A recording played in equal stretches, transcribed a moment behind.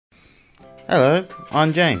Hello,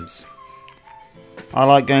 I'm James. I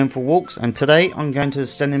like going for walks and today I'm going to the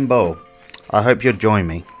Steyning Bowl. I hope you'll join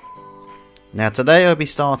me. Now today I'll be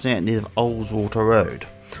starting at the end of Oldswater Road.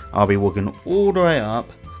 I'll be walking all the way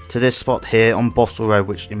up to this spot here on Boston Road,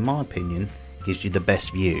 which in my opinion gives you the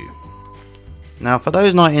best view. Now for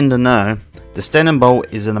those not in the know, the Steyning Bowl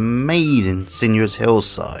is an amazing sinuous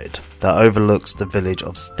hillside that overlooks the village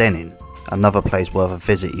of Steyning, another place worth a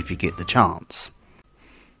visit if you get the chance.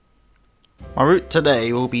 My route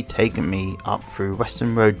today will be taking me up through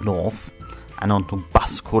Western Road North and onto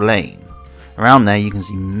Bicycle Lane. Around there you can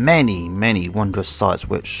see many wondrous sights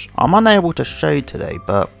which I'm unable to show today,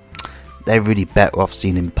 but they're really better off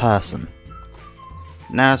seen in person.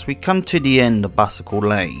 Now as we come to the end of Bicycle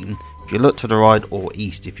Lane, if you look to the right or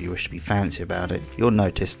east if you wish to be fancy about it, you'll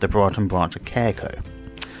notice the Brighton branch of Careco.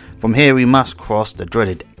 From here we must cross the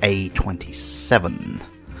dreaded A27.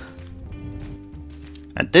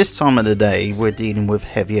 At this time of the day we're dealing with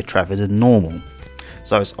heavier traffic than normal,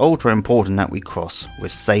 so it's ultra important that we cross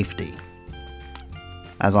with safety.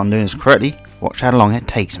 As I'm doing this correctly, watch how long it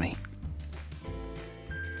takes me.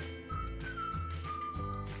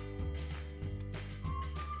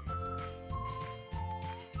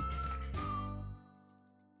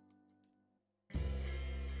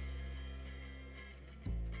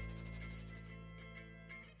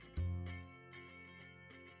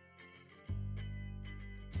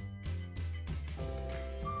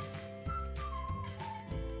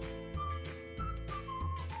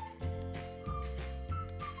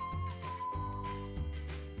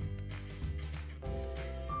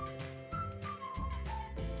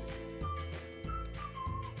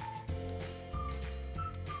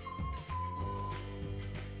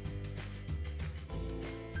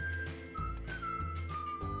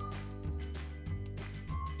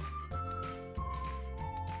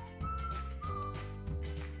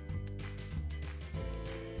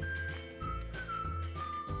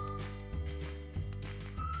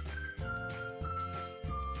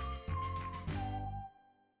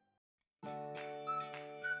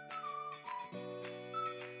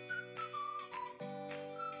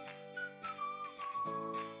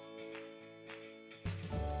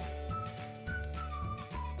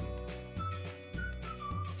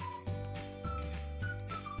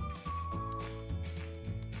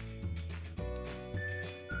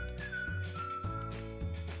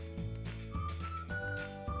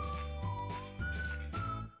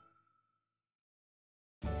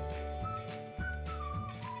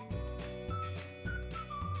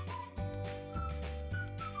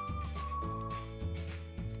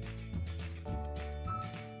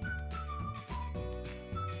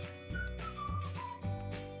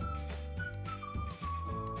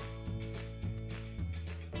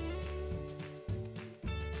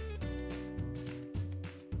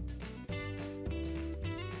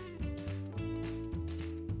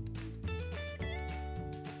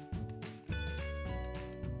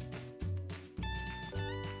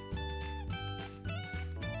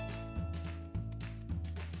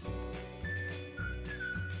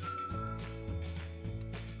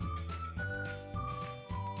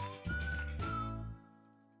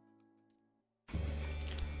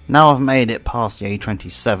 Now I've made it past the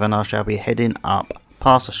A27, I shall be heading up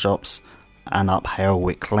past the shops and up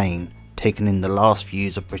Halewick Lane, taking in the last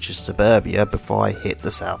views of British suburbia before I hit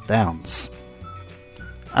the South Downs.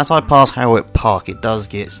 As I pass Halewick Park it does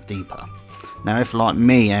get steeper. Now if like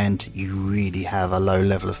me and you really have a low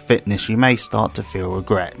level of fitness, you may start to feel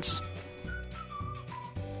regrets.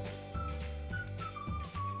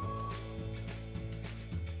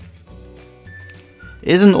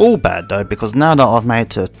 It isn't all bad though, because now that I've made it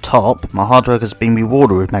to the top, my hard work has been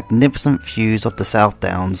rewarded with magnificent views of the South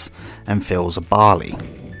Downs and fields of barley.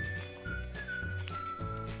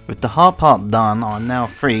 With the hard part done, I'm now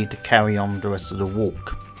free to carry on the rest of the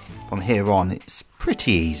walk. From here on it's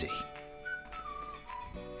pretty easy.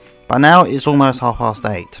 By now it's almost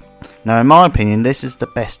 8:30. Now in my opinion this is the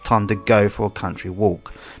best time to go for a country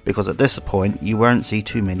walk, because at this point you won't see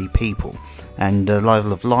too many people and the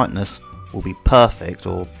level of lightness will be perfect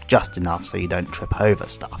or just enough so you don't trip over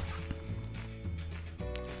stuff.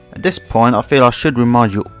 At this point I feel I should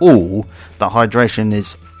remind you all that hydration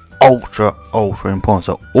is ultra important,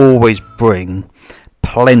 so always bring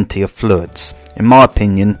plenty of fluids. In my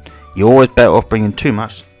opinion you're always better off bringing too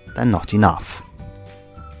much than not enough.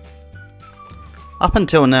 Up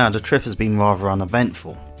until now the trip has been rather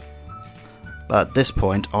uneventful, but at this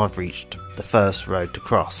point I've reached the first road to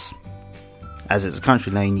cross. As it's a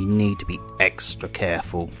country lane you need to be extra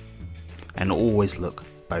careful and always look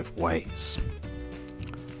both ways.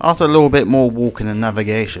 After a little bit more walking and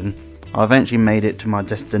navigation, I eventually made it to my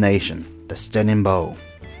destination, the Steyning Bowl.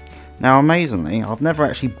 Now amazingly, I've never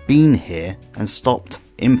actually been here and stopped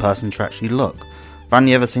in person to actually look. I've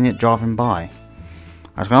only ever seen it driving by.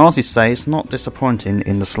 I can honestly say it's not disappointing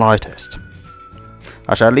in the slightest.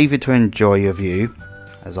 I shall leave you to enjoy your view,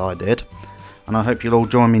 as I did, and I hope you'll all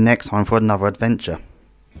join me next time for another adventure.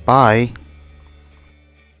 Bye!